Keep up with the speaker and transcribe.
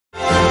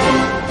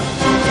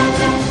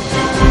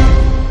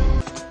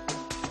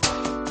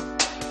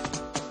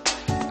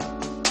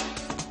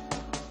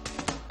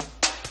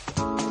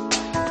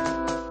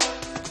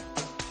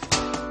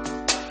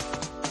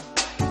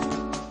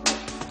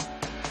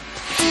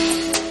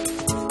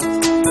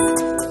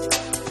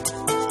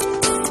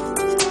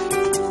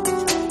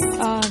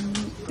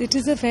It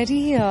is a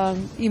very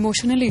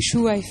emotional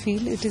issue, I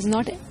feel. It is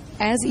not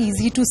as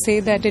easy to say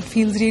that it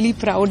feels really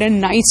proud and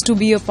nice to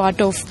be a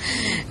part of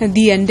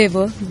the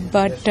endeavor,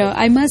 but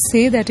I must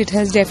say that it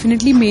has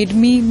definitely made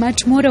me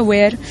much more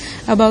aware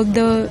about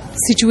the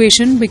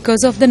situation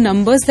because of the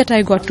numbers that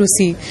I got to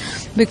see.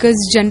 Because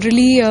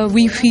generally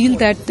we feel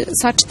that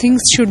such things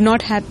should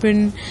not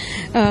happen.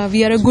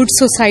 We are a good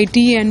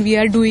society and we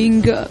are doing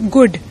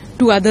good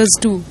to others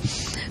too.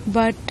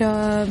 But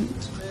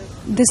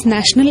this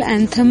National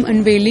Anthem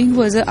unveiling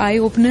was an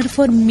eye-opener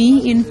for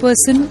me in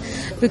person,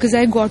 because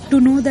I got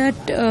to know that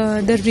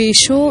the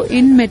ratio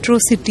in metro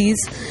cities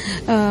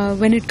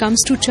when it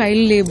comes to child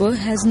labor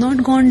has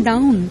not gone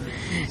down.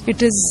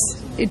 It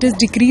is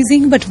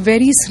decreasing, but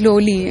very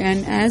slowly,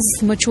 and as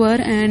mature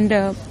and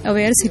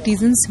aware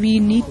citizens we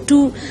need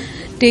to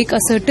take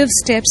assertive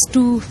steps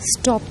to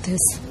stop this.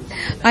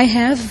 I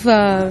have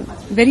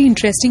very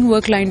interesting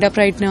work lined up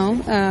right now.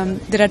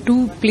 There are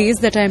 2 plays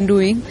that I am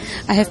doing.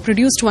 I have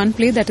produced one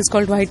play that is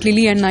called White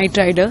Lily and Night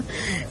Rider,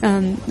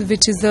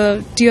 which is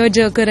a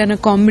tearjerker and a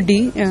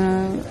comedy.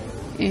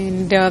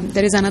 And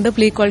there is another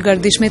play called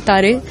Gardish Mein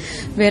Tare,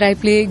 where I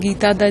play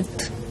Geeta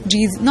Dutt.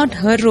 Not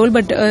her role,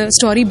 but a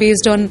story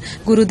based on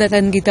Guru Dutt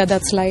and Geeta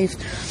Dutt's life.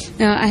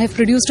 I have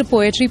produced a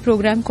poetry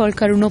program called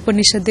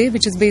Karunopanishade,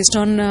 which is based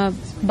on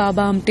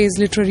Baba Amte's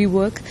literary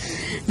work.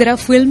 There are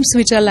films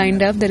which are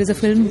lined up. There is a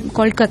film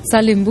called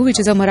Katsa Limbu, which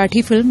is a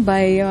Marathi film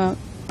by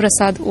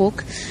Prasad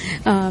Oak.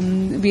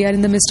 We are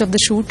in the midst of the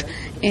shoot,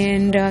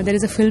 and there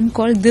is a film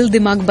called Dil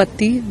Dimag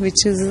Batti,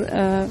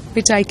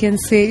 which I can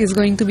say is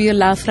going to be a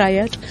laugh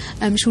riot.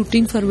 I am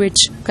shooting for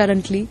which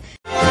currently.